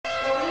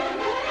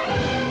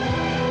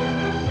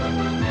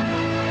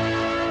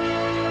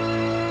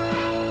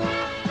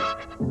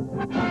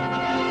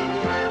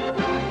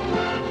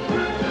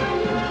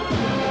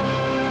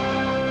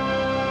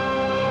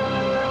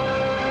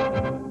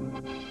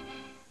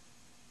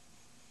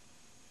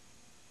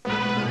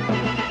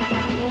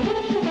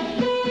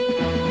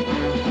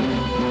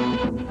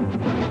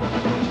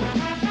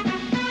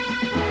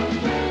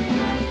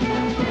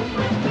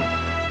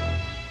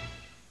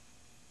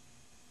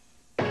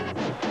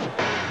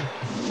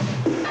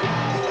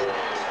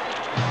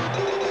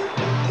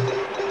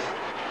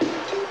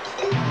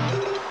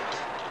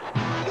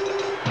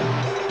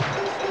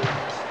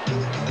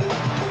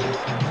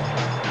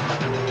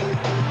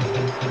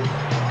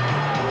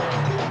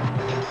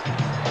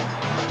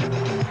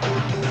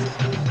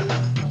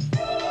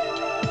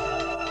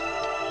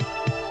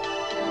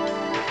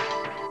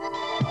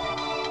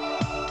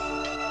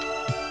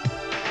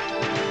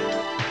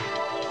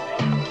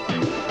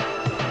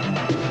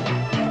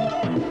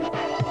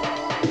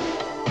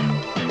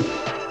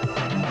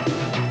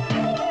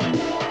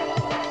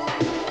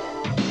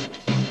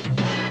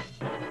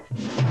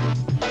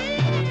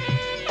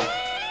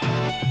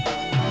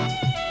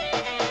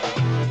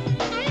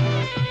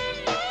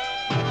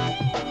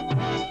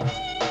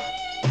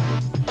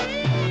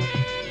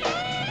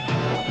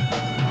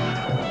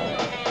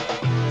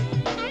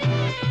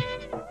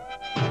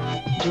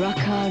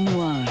Drakkar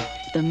Noir,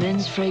 the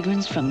men's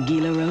fragrance from Guy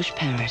Laroche,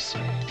 Paris.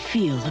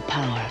 Feel the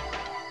power.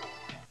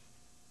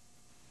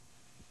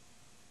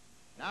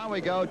 Now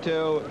we go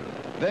to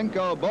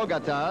Vinko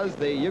Bogatas,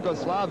 the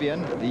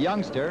Yugoslavian, the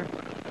youngster.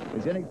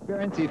 His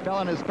inexperience, he fell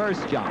on his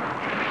first jump.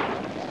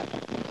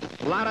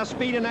 A lot of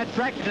speed in that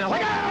track. Now,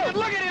 look out!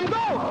 Look at him go!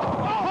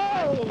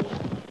 Oh!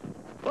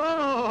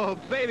 Oh,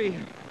 baby.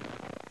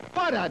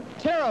 What a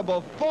terrible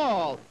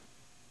fall.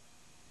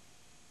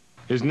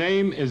 His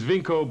name is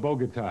Vinko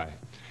Bogataj.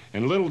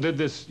 And little did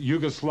this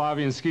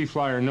Yugoslavian ski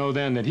flyer know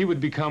then that he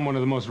would become one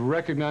of the most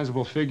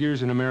recognizable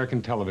figures in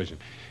American television.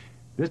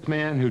 This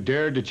man who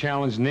dared to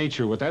challenge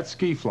nature with that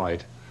ski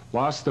flight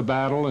lost the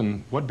battle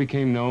in what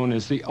became known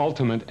as the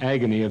ultimate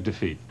agony of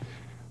defeat.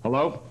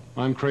 Hello,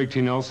 I'm Craig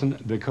T.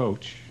 Nelson, the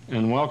coach,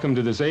 and welcome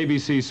to this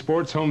ABC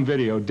Sports Home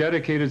video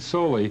dedicated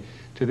solely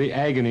to the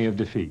agony of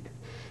defeat.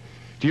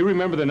 Do you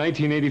remember the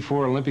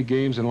 1984 Olympic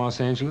Games in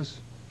Los Angeles?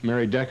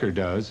 Mary Decker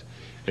does,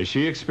 as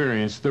she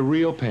experienced the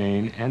real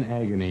pain and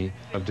agony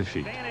of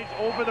defeat. Advantage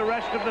over the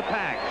rest of the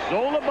pack.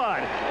 Zola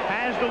Budd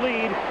has the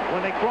lead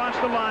when they cross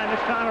the line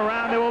this time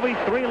around. There will be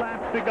 3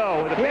 laps to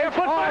go. The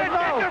barefoot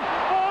Decker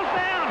falls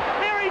down.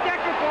 Mary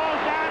Decker falls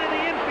down in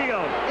the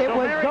infield. It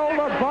was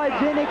Zola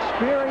Budd's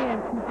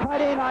inexperience. He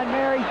cut in on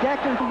Mary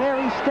Decker.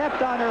 Mary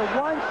stepped on her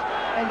once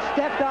and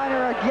stepped on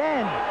her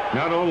again.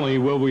 Not only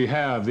will we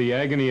have the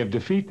agony of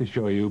defeat to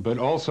show you, but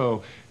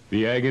also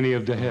the agony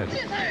of the head.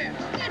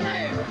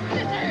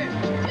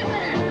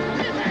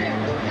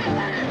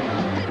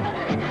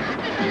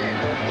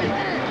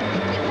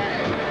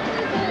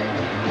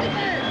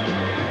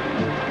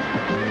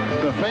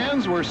 The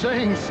fans were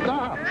saying,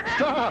 stop,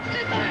 stop.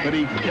 But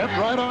he kept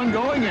right on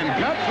going and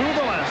got through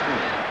the last one.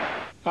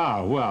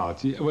 Ah, well,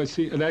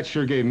 see, that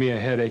sure gave me a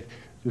headache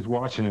just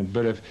watching it.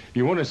 But if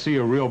you want to see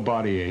a real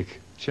body ache,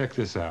 check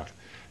this out.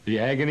 The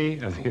agony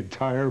of the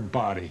entire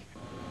body.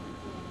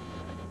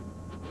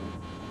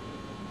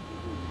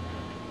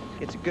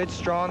 It's a good,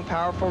 strong,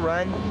 powerful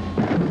run.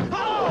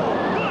 Oh,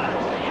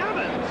 good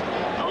heavens!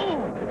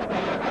 Oh!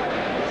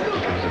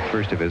 The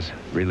first of his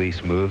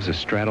release moves, a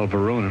straddle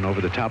Varunen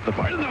over the top of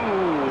the bar. No!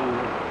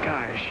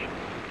 Gosh.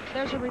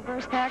 There's a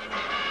reverse tack.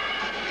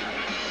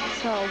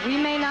 So we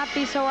may not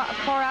be so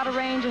far out of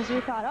range as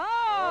we thought.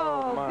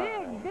 Oh,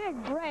 big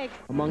break.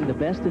 Among the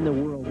best in the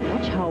world.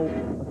 Watch how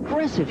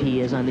aggressive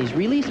he is on these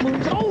release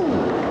moves. Oh!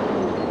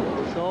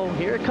 So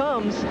here it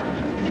comes.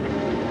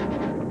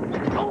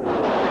 Oh!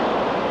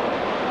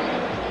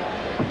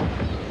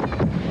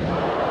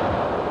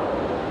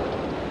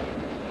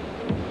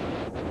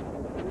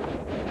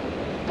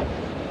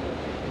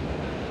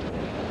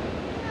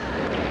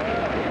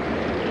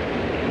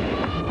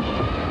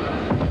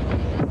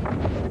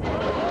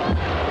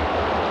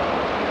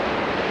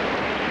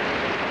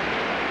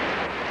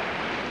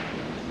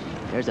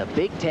 There's a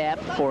big tap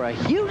for a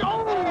huge...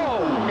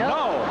 Oh,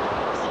 no!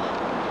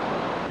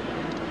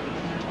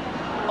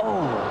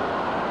 Oh.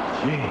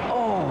 Gee.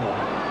 Oh.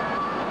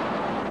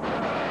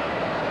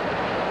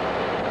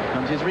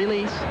 Comes his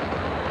release.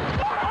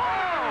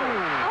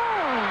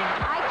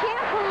 I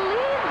can't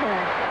believe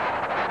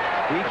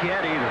He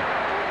can't either.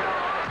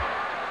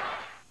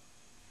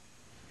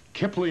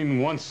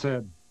 Kipling once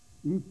said,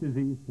 east is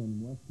east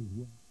and west is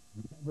west.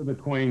 Never the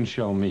twain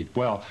shall meet.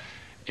 Well,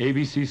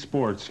 ABC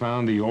Sports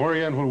found the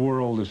oriental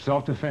world of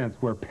self-defense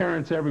where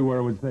parents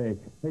everywhere would say,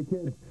 hey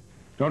kids,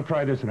 don't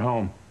try this at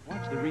home.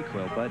 Watch the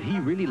recoil, Bud. He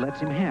really lets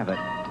him have it.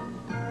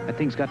 That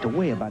thing's got to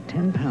weigh about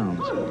 10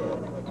 pounds.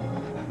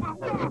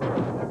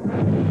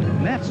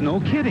 That's no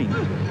kidding.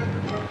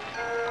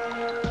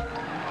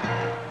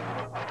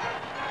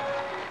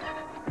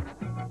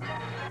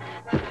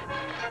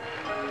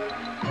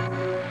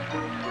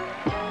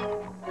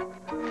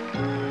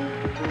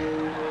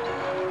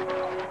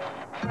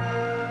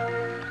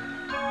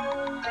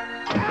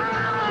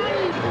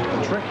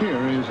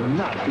 Here is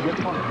not to get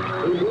caught.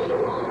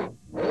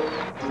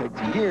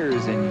 Takes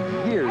years and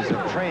years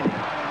of training.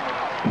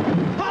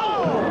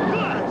 Oh,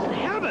 good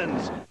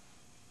heavens!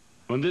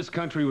 When this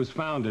country was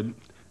founded,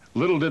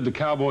 little did the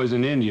cowboys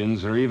and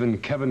Indians, or even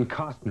Kevin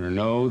Costner,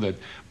 know that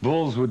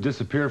bulls would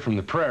disappear from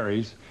the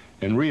prairies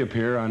and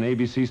reappear on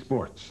ABC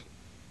Sports.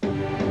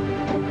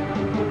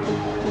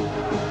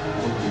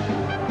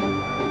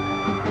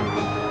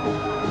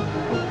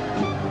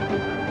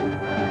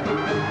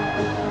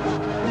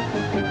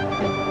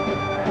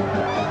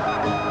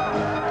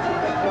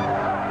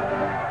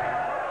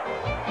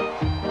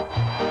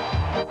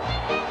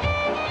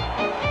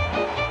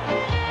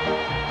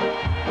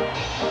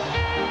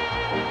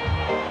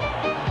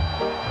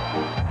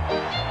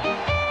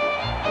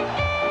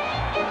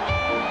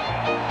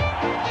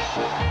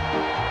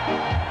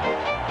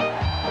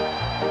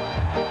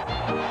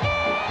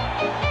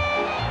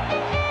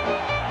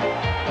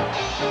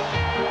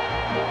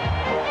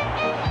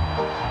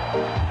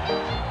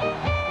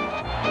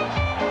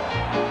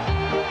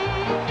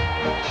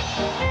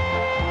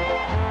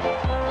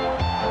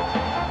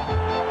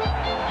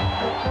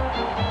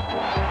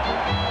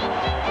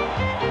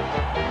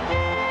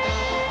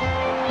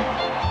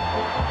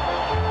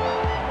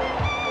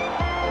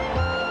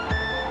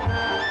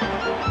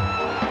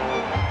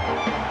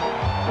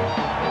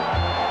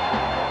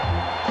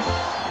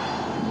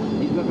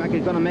 like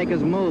he's going to make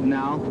his move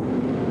now.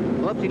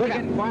 Whoops, he's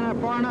getting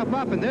far enough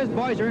up, and those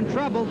boys are in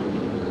trouble.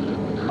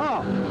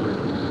 Oh,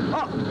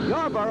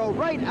 Yarborough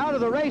right out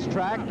of the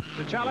racetrack.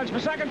 The challenge for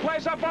second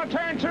place up on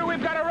turn 2.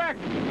 We've got a wreck.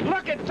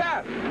 Look at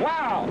that.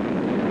 Wow.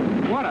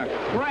 What a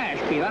crash,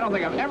 Keith. I don't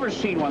think I've ever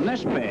seen one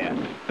this bad.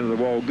 Into the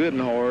wall good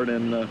and hard,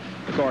 and the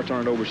car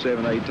turned over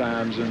 7 or 8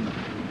 times and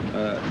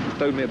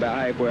threw me about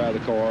halfway out of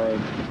the car and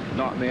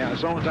knocked me out.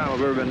 It's the only time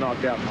I've ever been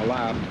knocked out in my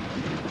life.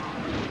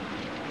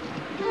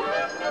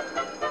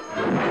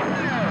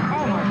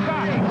 Oh, my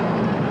God.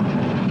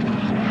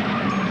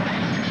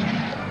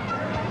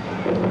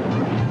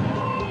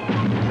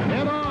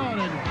 Head on,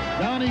 and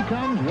down he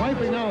comes,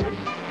 wiping out.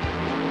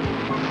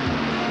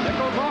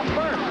 Nichols off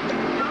first.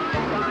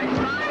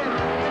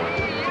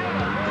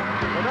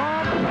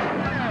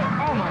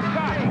 Oh, my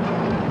God.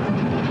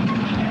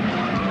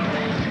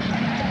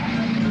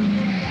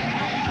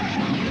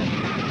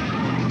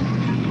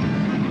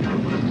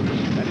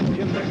 That is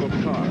Jim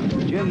Nichols' car.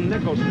 Jim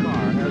Nichols'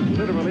 car has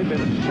literally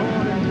been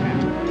sawed in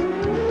half.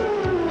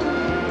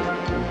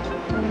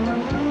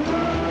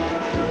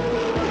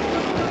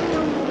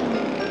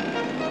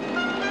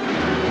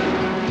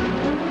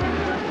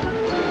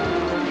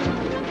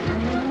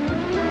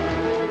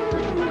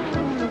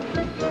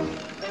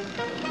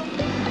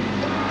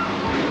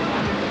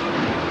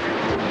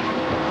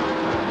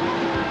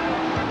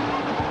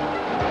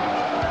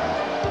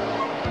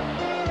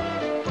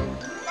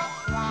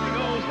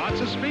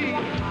 Lots of speed.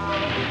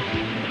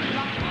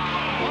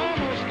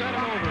 Almost got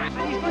him over.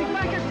 He's going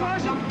back as far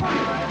as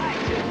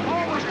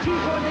almost keep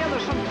on the other.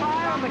 Some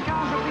fire on the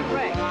counter of the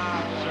brake.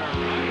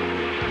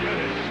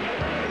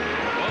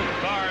 Both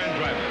car and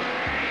driver.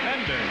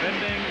 Fender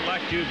bending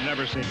like you've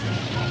never seen.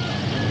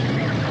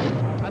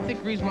 I think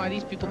the reason why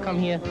these people come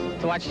here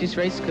to watch this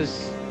race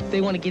because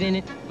they want to get in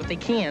it, but they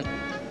can't.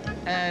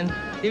 And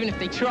even if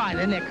they try,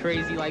 then they're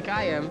crazy like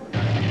I am.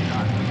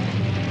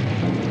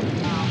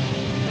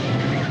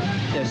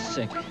 They're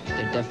sick.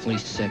 They're definitely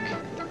sick.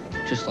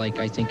 Just like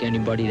I think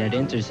anybody that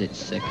enters it's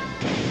sick.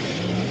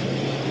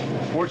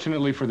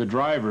 Fortunately for the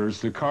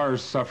drivers, the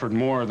cars suffered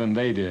more than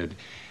they did.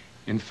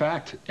 In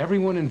fact,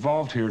 everyone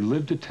involved here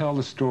lived to tell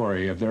the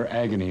story of their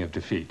agony of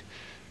defeat.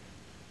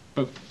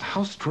 But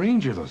how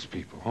strange are those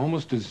people?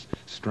 Almost as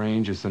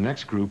strange as the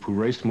next group who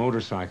raced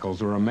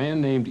motorcycles, or a man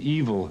named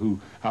Evil who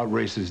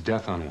outraces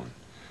death on one.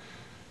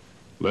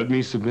 Let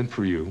me submit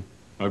for you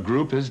a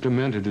group as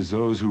demented as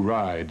those who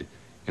ride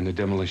in the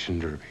Demolition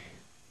Derby.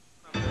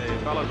 The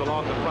fellas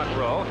along the front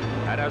row,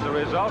 and as a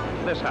result,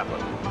 this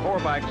happened. 4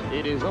 bikes.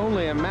 It is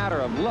only a matter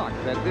of luck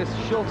that this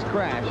Schultz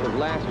crash of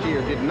last year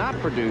did not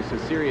produce a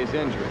serious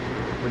injury.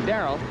 For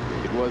Darrell,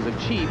 it was a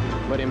cheap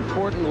but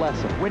important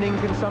lesson. Winning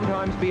can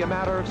sometimes be a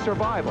matter of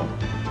survival.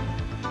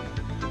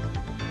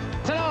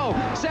 So,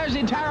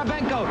 Sergei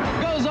Tarabenko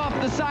goes off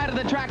the side of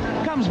the track,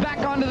 comes back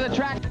onto the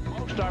track.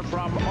 Most are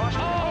from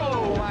Austin.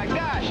 Oh, my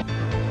gosh.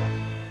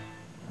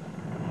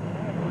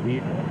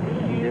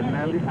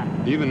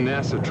 Even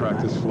NASA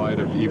tracked this flight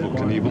of Evel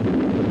Knievel.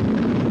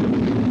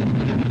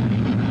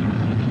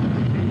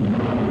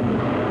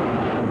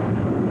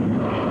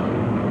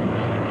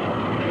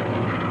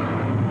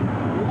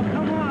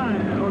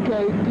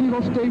 Okay,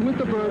 Eagle, stay with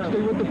the bird,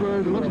 stay with the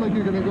bird. It looks like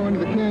you're going to go into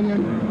the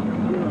canyon.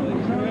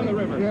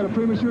 You had a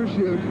premature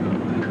shoot.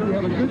 You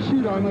have a good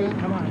shoot on you.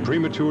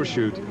 Premature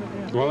shoot.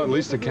 Well, at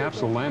least the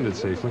capsule landed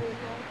safely.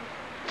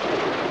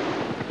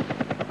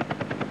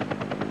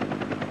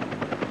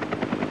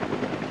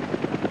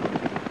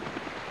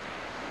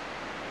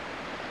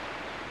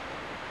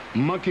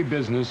 Monkey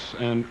business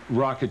and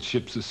rocket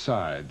ships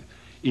aside,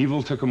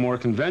 Evil took a more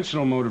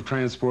conventional mode of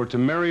transport to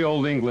merry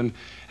old England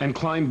and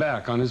climbed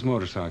back on his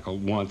motorcycle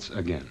once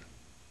again.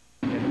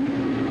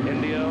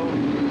 Indio,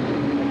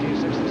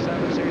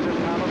 1967 Caesar's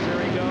Palace,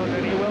 here he goes,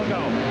 and he will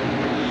go.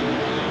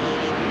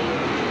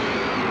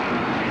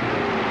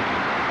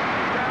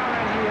 Down,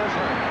 and he is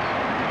hurt.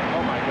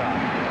 Oh, my God.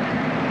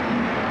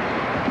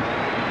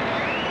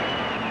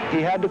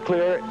 He had to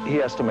clear,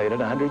 he estimated,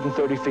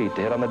 130 feet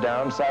to hit on the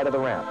downside of the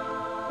ramp.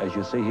 As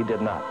you see, he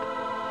did not.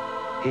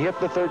 He hit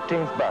the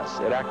 13th bus.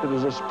 It acted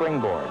as a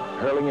springboard,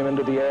 hurling him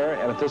into the air,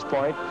 and at this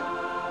point,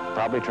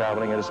 probably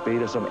traveling at a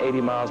speed of some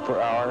 80 miles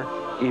per hour,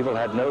 Evil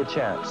had no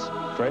chance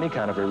for any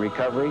kind of a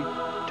recovery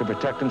to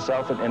protect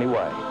himself in any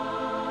way.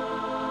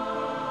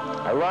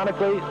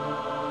 Ironically,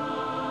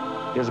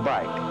 his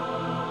bike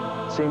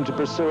seemed to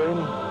pursue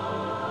him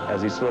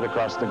as he slid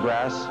across the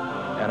grass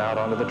and out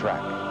onto the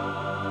track.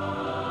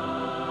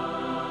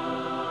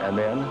 And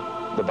then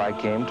the bike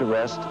came to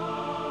rest,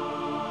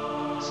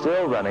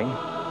 still running,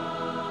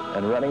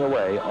 and running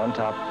away on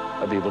top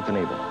of Evel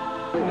Knievel.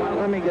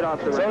 Let me get off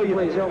the ramp.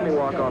 Please help me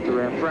walk off the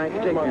ramp. Frank,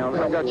 take me off.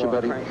 I got you,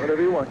 buddy.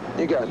 Whatever you want.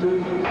 You got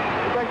it.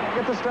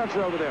 Get the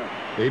stretcher over there.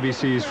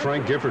 ABC's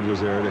Frank Gifford was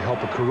there to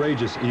help a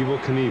courageous Evel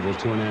Knievel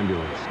to an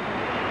ambulance.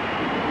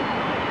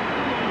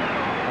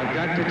 I've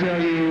got to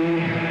tell you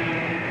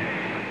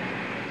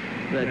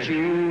that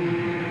you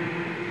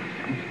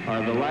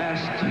are the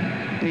last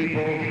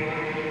people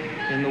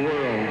in the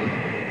world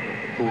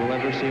people will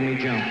ever see me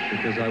jump,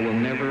 because I will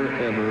never,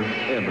 ever,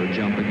 ever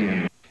jump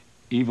again.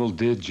 Evil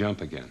did jump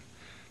again.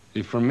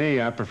 For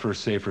me, I prefer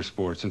safer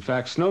sports. In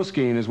fact, snow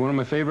skiing is one of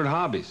my favorite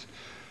hobbies.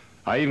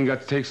 I even got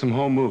to take some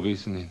home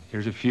movies, and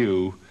here's a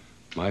few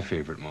my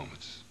favorite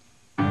moments.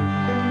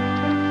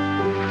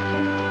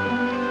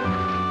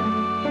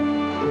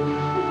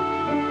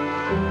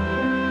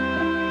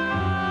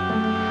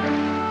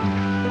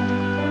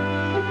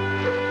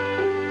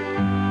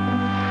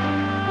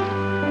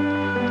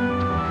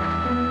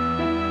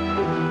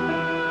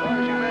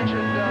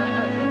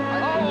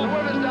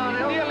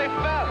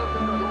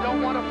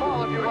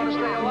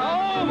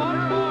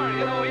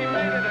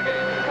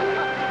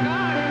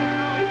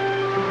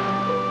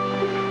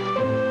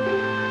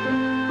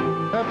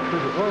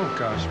 Oh,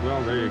 gosh,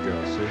 well, there you go,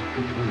 see?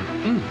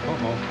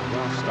 Uh-oh,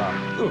 well, stop.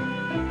 Ooh.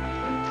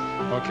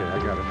 Okay, I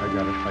got it. No,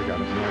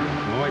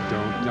 I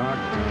don't.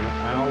 Doggone it.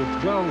 Ow,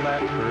 well,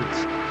 that hurts.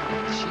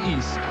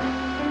 Jeez.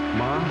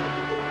 Ma.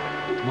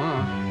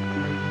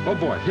 Oh,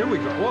 boy, here we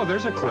go. Oh,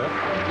 there's a clip.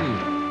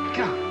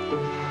 God.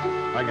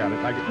 I got it.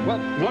 Well,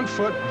 1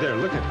 foot. There,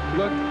 look.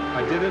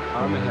 I did it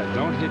on the head.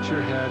 Don't hit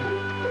your head.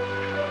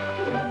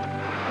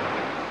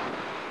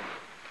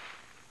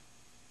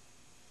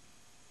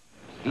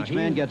 Each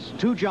man gets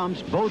 2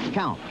 jumps, both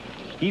count.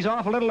 He's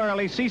off a little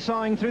early,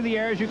 seesawing through the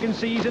air. As you can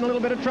see, he's in a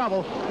little bit of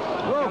trouble.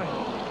 Whoa.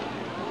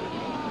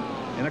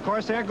 And of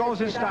course, there goes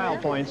his style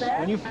points.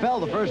 When you fell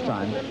the first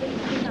time.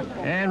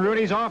 And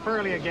Rudy's off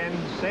early again.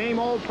 Same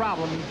old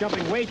problem. He's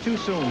jumping way too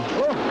soon.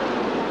 Whoa.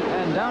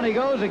 And down he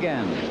goes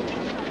again.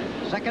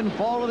 Second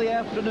fall of the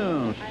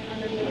afternoon.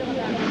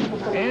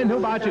 And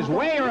Hubach is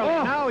way early.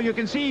 Oh. Now you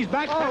can see he's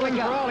backpedaling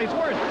for all he's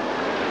worth.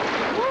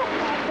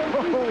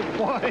 Oh,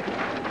 boy.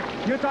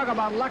 You talk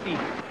about lucky.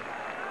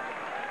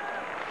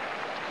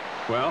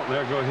 Well,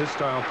 there go his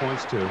style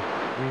points, too.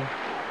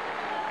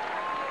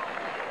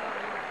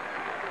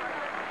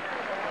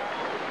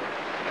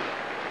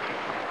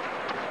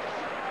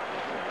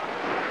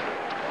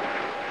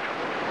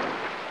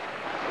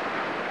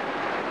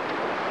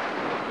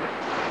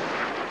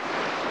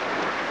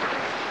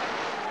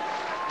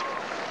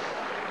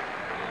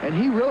 And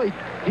he really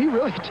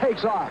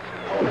takes off.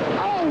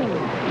 Oh!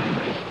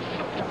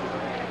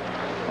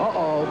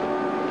 Uh-oh.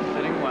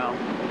 Sitting well.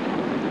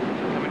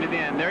 Coming to the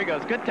end. There he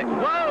goes. Good take.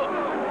 Whoa!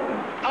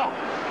 Oh!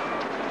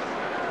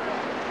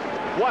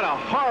 What a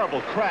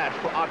horrible crash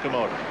for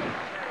Okamoto.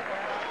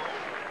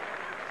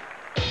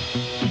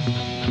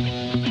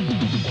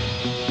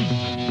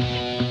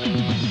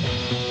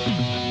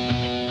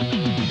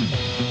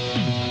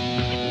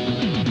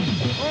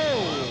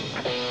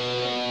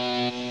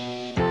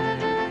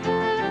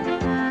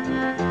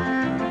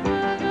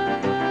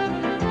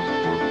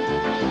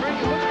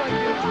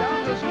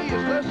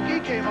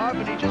 Came off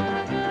and he just...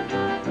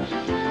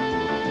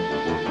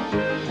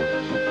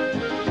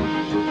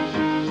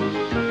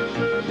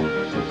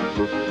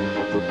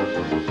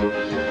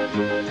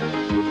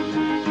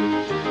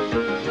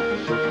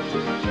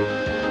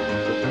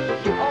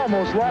 He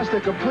almost lost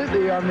it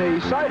completely on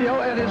the side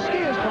hill, and his ski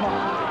has come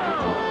off.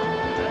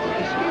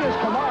 His ski has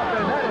come off,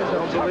 and that is a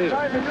tough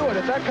time to do it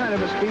at that kind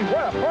of a speed.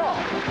 What a fall.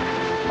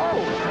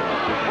 Oh!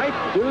 Right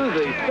through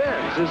the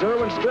fence is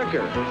Erwin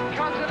Stricker.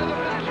 Comes into the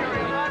finish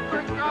area. Not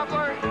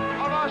Grobbler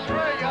of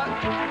Australia.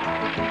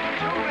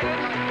 2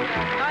 minutes,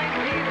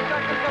 19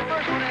 seconds the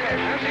first one in.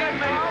 And the end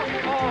now.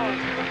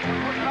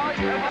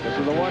 This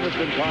is the one that's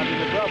been causing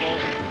the trouble.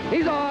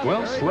 He's off.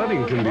 Well,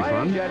 sledding can be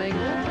fun.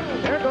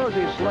 There goes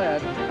his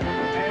sled.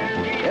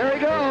 There he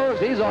goes.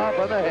 He's off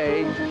on the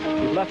hay.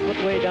 His left foot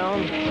way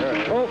down.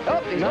 Oh,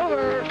 he's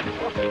over.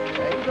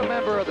 He's a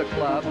member of the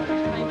club.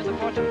 At the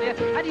bottom there,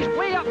 and he's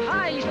way up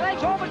high. His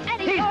legs over,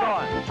 and he's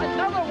gone.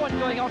 Another one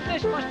going off.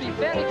 This must be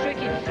very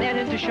tricky. Then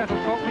into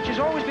shuttlecock, which has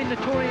always been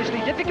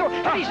notoriously difficult.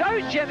 And he's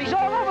out, Jim. He's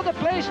all over the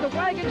place. The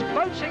wagon's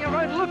bouncing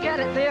around. Look at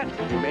it there.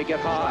 You make it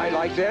high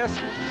like this.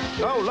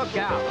 Oh, look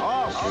out.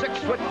 All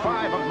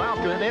 6'5" of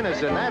Malcolm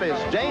Innes, and that is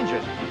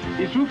dangerous.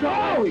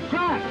 Oh, he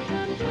crashed.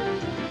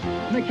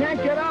 And they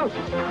can't get out.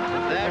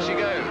 There she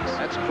goes.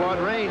 That's Claude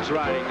Rains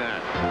riding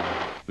that.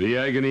 The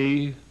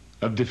agony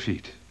of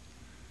defeat.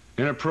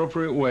 An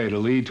appropriate way to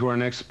lead to our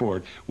next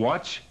sport.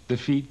 Watch the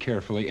feet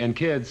carefully. And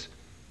kids,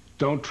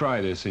 don't try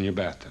this in your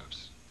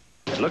bathtubs.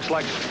 Looks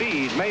like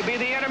speed may be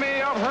the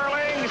enemy of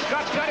hurling.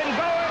 Scott's got him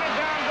going, and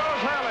down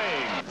goes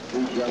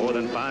hurling. More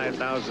than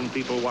 5,000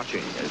 people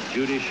watching as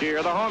Judy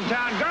Shear, the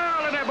hometown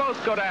girl, and they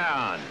both go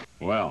down.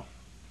 Well,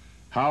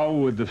 how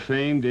would the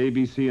famed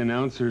ABC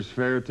announcers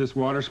fare at this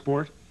water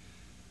sport?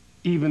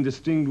 Even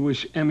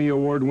distinguished Emmy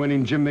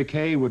Award-winning Jim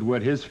McKay would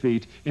wet his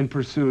feet in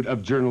pursuit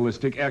of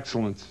journalistic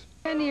excellence.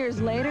 10 years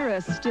later, a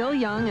still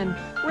young and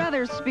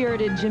rather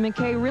spirited Jim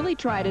McKay really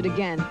tried it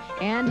again.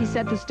 And he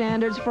set the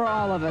standards for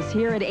all of us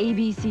here at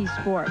ABC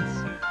Sports.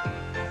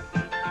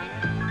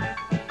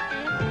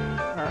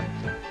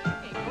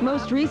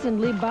 Most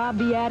recently, Bob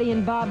Beatty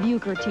and Bob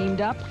Bucher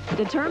teamed up,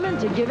 determined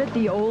to give it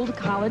the old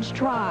college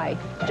try,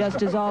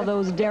 just as all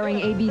those daring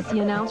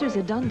ABC announcers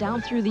had done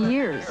down through the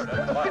years.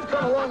 We've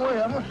come a long way,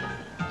 haven't we?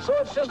 So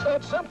it's just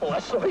that simple.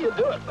 That's the way you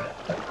do it.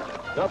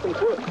 Nothing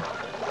to it.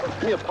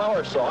 Give me a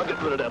power saw. I'll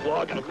get rid of that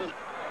log in a minute.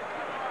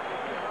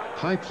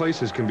 High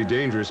places can be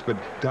dangerous, but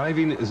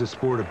diving is a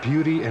sport of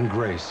beauty and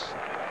grace.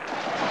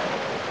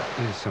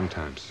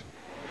 Sometimes.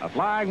 A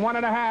flying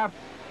 1.5.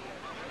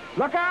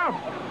 Look out!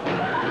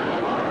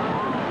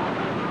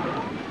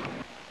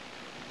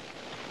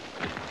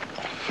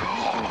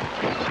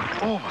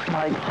 Oh,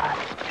 my God.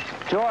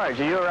 George,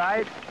 are you all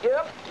right?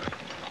 Yep.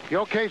 You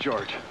okay,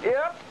 George?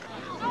 Yep.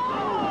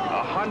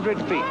 100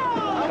 feet.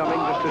 Coming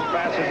just as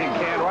fast as he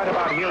can. Right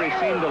about here, he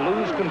seemed to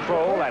lose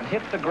control and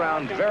hit the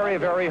ground very,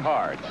 very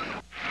hard.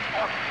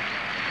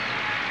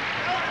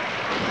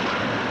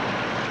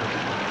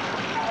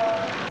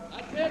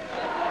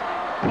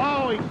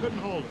 Oh, he couldn't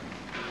hold it.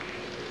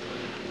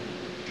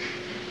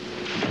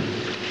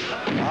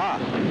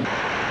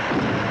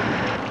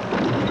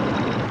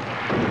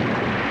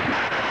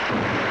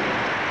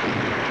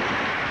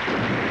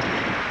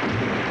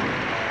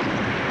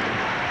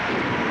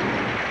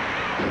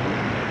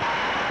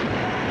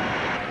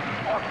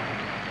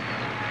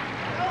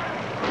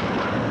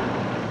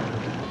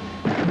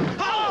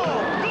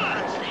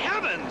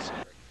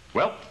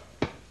 Well,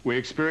 we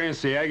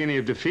experienced the agony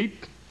of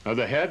defeat of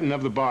the head and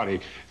of the body.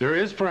 There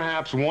is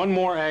perhaps one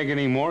more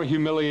agony more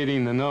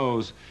humiliating than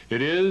those.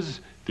 It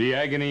is the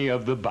agony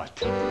of the butt.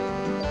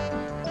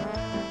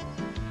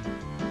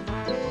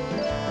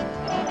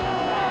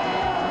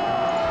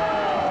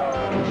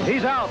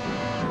 He's out.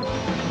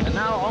 And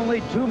now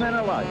only 2 men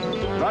are left.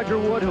 Roger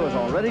Wood, who has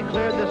already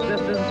cleared this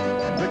distance,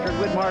 and Richard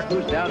Widmark,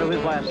 who's down to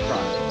his last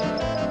try.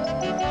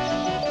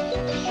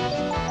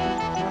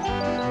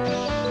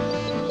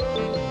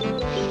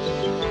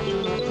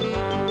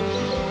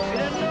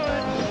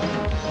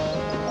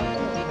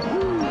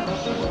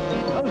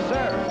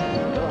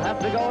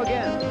 To go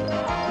again.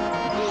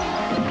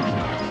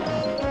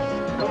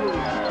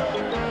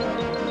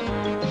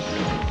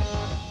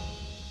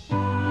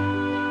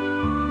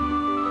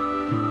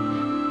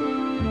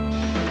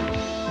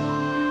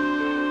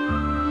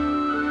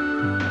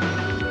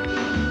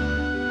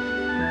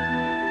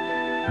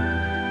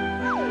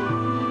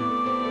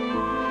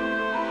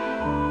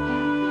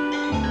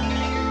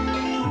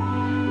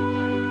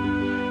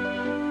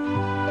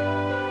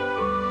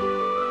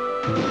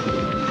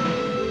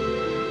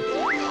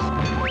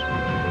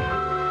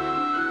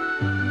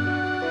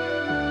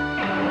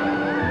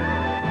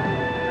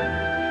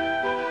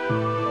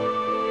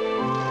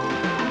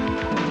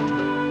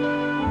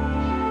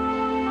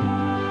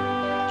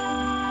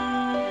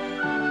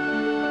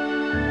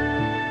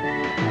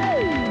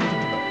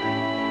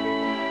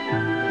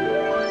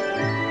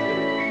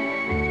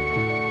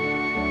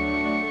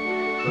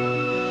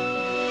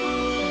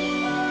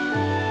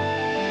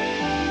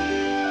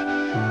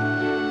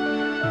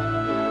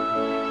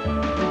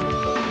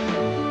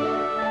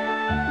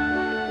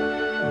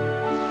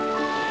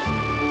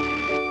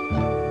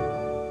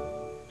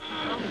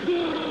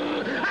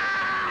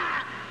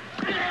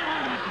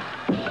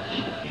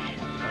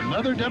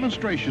 Another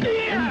demonstration of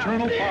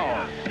internal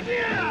power.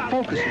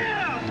 Focusing.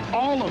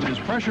 All of his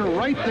pressure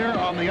right there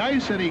on the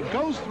ice, and he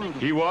goes through.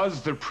 He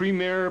was the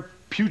premier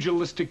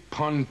pugilistic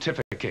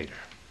pontificator.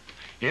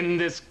 In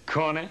this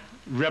corner,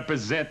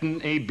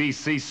 representing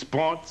ABC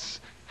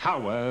Sports,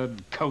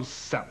 Howard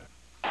Cosell.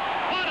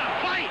 What a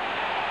fight!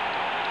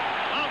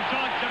 Don't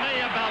talk to me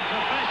about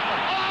professional.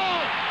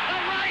 Oh, the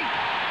right!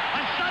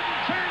 A sudden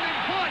turn in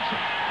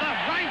fortune. The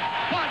right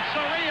caught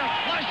Soria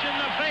flush in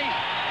the face.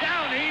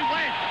 Down he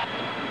went.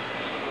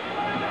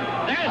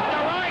 There's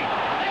the right.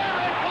 There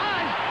it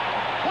was.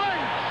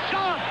 One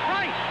sharp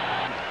right.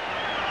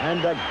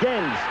 And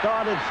again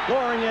started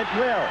scoring at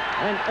will,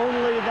 and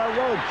only the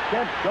ropes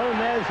kept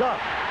Gomez up.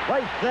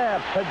 Right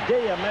there,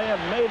 Padilla may have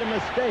made a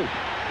mistake.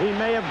 He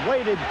may have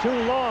waited too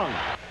long.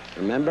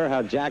 Remember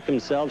how Jack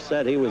himself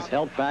said he was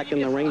held back in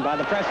the ring by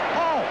the press?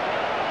 Oh!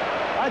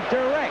 A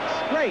direct,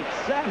 straight,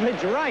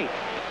 savage right.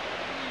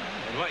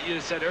 And what you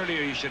said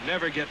earlier, you should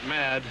never get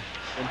mad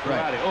in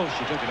karate. Right. Oh,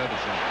 she took another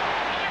shot.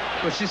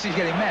 Well, she's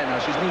getting mad now.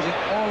 She's losing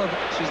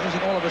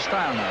all of her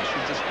style now.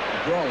 She's just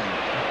brawling.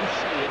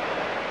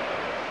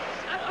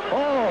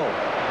 Oh!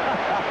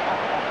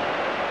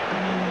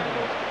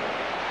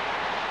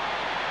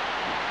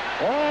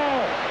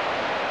 Oh!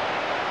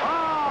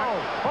 Oh!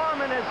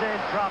 Foreman is in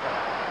trouble.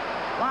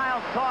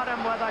 Lyle caught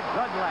him with a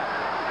good left.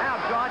 Now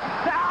George.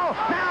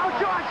 Now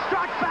George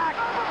struck back.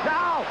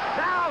 Now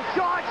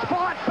George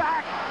fought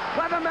back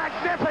with a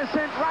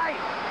magnificent right.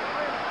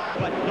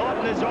 But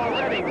Norton is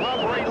already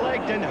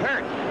rubbery-legged and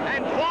hurt.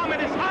 And Foreman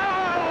is... Oh!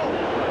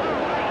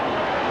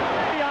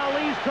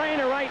 Ali's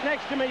trainer right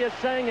next to me is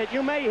saying it.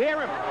 You may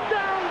hear him.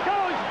 Down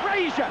goes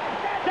Frazier.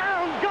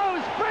 Down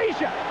goes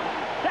Frazier.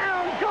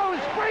 Down goes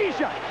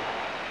Frazier.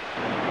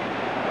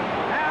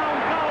 Down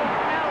goes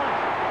Ellis.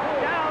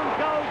 Down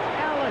goes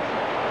Ellis.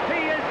 He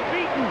is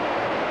beaten.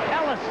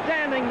 Ellis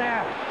standing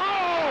there.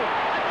 Oh!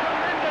 A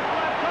tremendous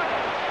left hook.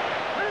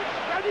 It's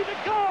ready to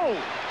go.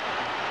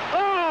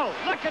 Oh!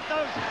 Look at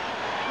those.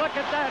 Look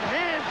at that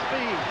hand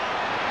speed.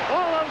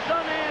 All those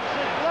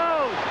unanswered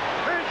blows.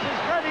 Ernst is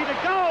ready ready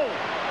to go.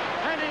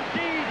 And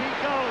indeed, he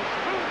goes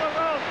through the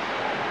rope.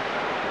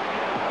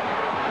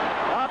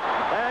 Up,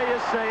 there you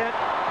see it.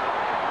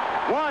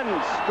 One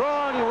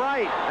strong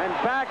right and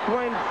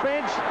backwind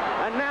Finch,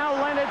 and now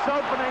Leonard's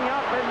opening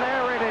up, and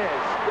there it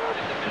is.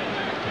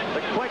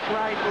 The quick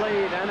right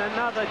lead, and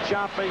another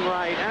chopping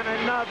right, and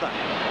another.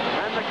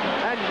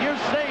 And you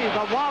see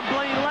the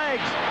wobbly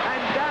legs,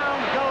 and down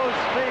goes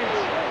Finch.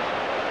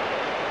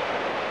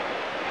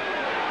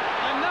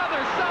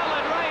 Another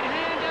solid right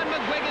hand, and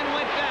McGuigan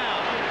went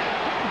down.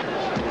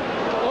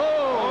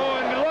 Oh,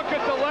 and look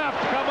at the left.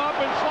 Come up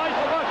and slice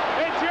the left.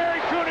 And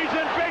Jerry Cooney's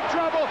in big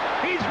trouble.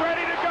 He's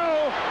ready to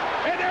go.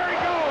 And there he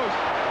goes.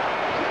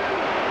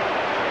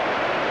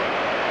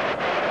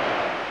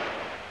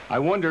 I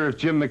wonder if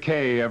Jim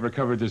McKay ever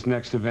covered this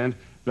next event,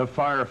 the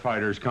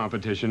firefighters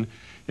competition.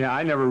 Yeah,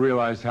 I never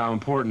realized how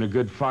important a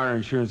good fire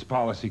insurance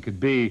policy could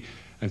be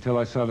until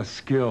I saw the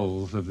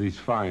skills of these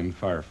fine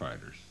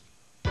firefighters.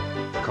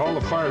 Call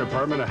the fire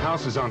department, a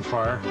house is on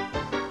fire.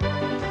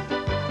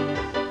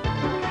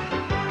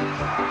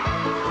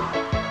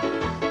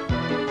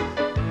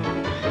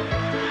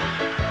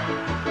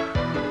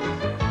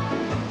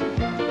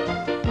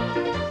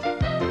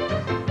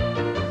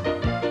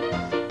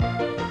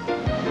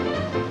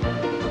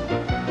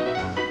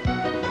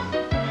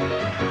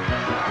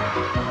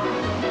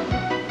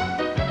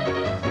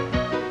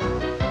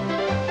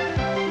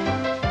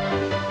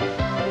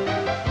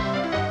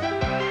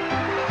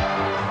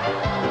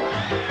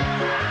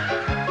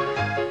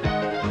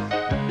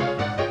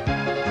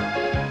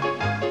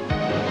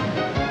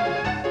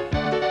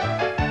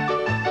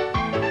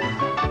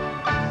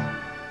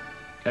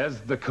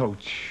 As the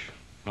coach,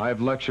 I've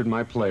lectured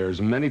my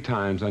players many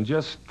times on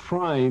just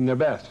trying their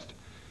best.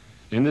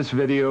 In this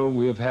video,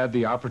 we have had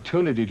the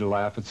opportunity to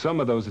laugh at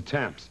some of those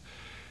attempts.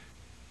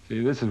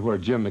 See, this is where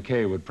Jim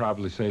McKay would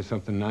probably say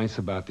something nice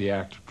about the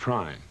act of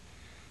trying.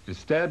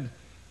 Instead,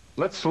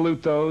 let's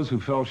salute those who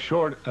fell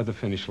short of the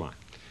finish line.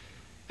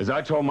 As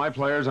I told my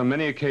players on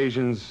many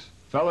occasions,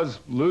 fellas,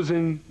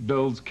 losing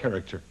builds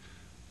character.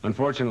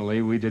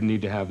 Unfortunately, we didn't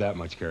need to have that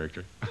much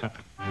character.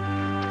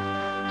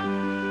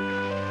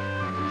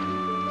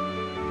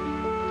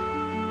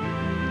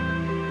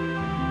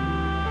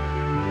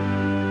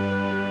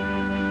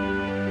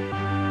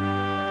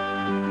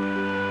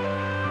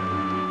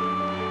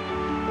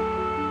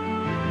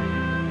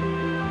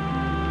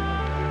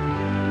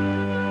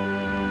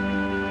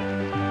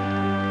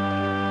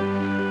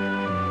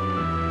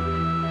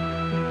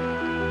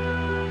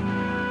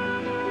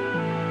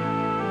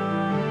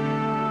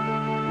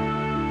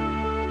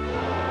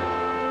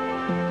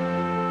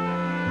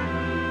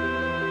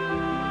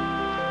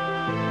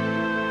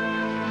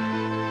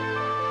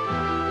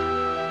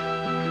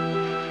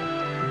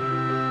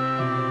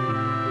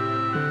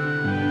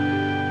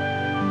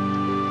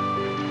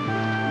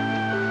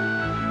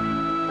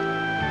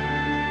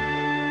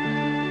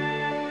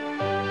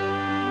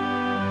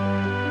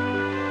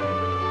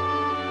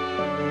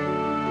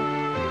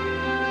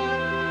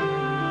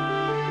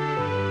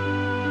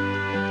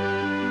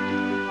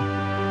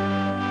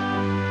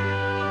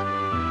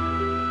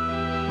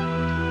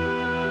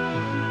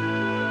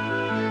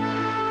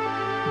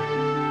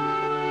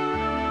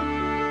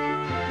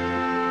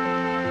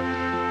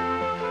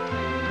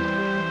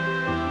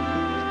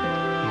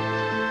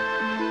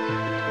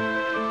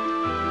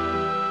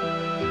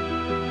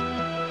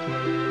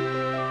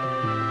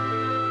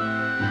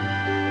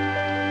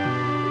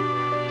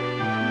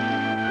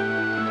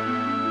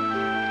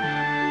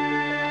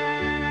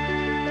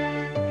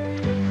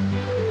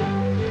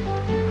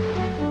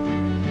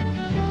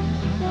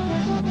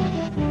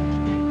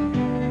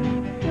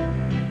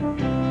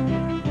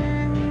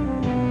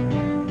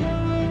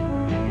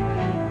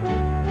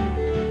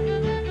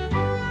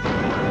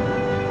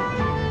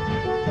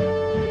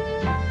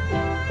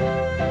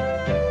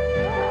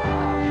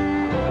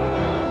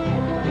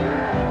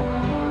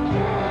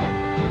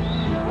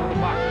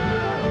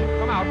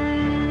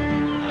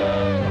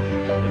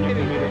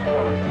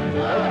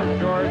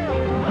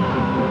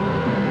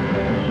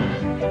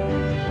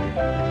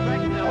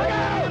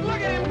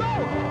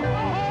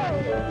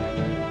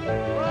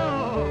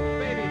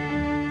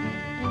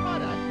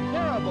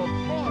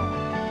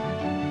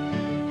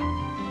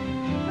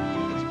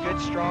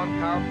 Strong,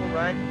 powerful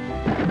right.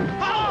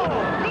 Oh,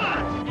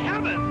 good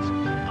heavens!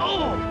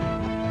 Oh!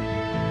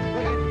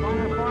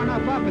 Look, far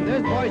enough up, and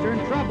those boys are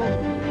in trouble.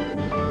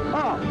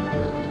 Oh,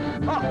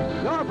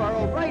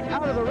 Yarborough right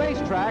out of the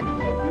racetrack.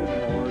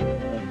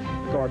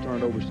 The car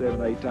turned over 7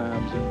 or 8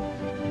 times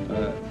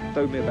and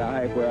threw me about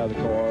halfway out of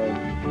the car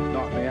and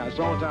knocked me out. It's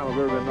the only time I've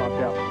ever been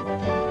knocked out.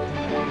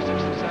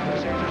 67,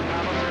 Caesar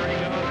Palace, there he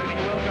goes, and he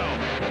will go.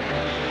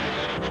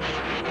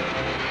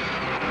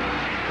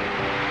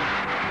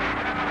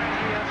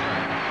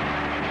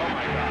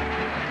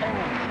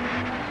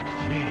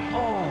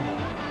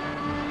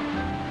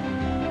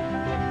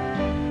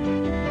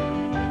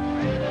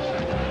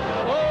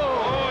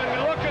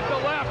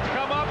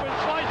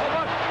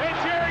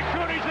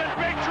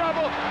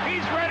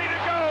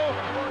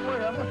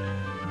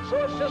 So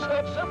it's just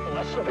that simple.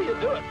 That's the way you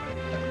do it.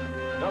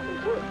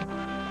 nothing to it.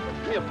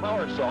 Give me a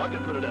power saw, I'll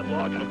get rid of that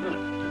log in a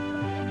minute.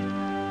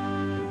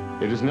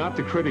 It is not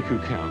the critic who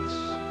counts,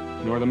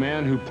 nor the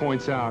man who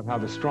points out how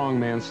the strong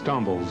man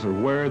stumbles or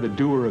where the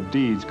doer of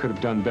deeds could have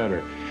done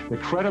better. The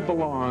credit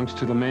belongs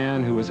to the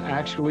man who is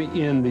actually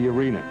in the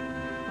arena,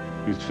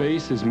 whose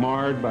face is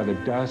marred by the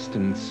dust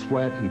and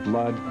sweat and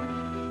blood,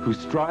 who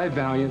strives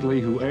valiantly,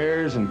 who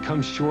errs and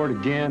comes short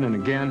again and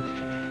again,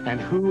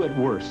 and who, at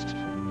worst,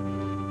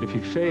 if he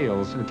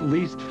fails, at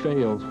least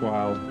fails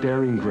while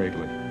daring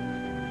greatly,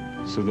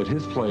 so that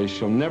his place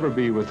shall never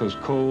be with those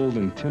cold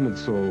and timid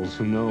souls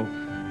who know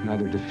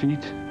neither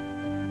defeat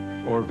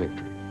or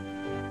victory.